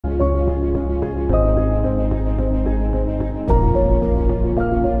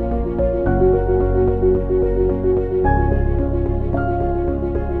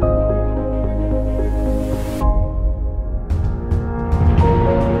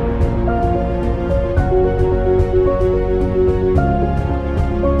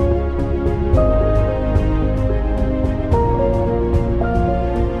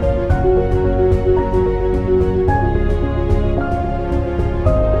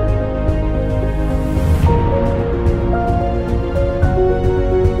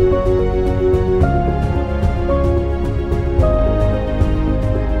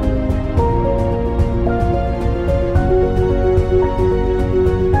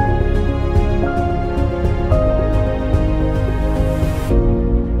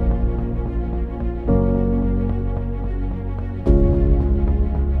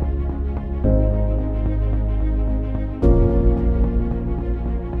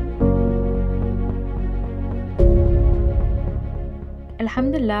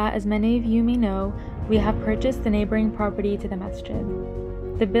Alhamdulillah, as many of you may know, we have purchased the neighboring property to the masjid.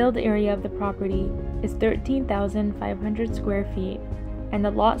 The build area of the property is 13,500 square feet and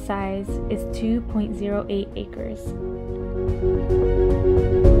the lot size is 2.08 acres.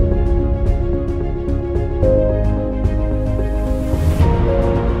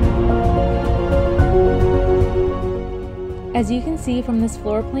 As you can see from this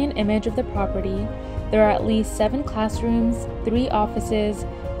floor plan image of the property, there are at least 7 classrooms, 3 offices,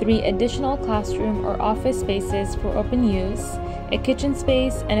 3 additional classroom or office spaces for open use, a kitchen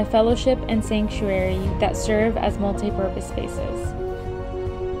space, and a fellowship and sanctuary that serve as multi-purpose spaces.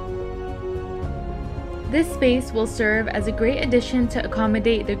 This space will serve as a great addition to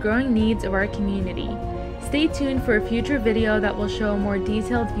accommodate the growing needs of our community. Stay tuned for a future video that will show a more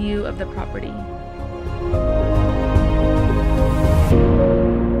detailed view of the property.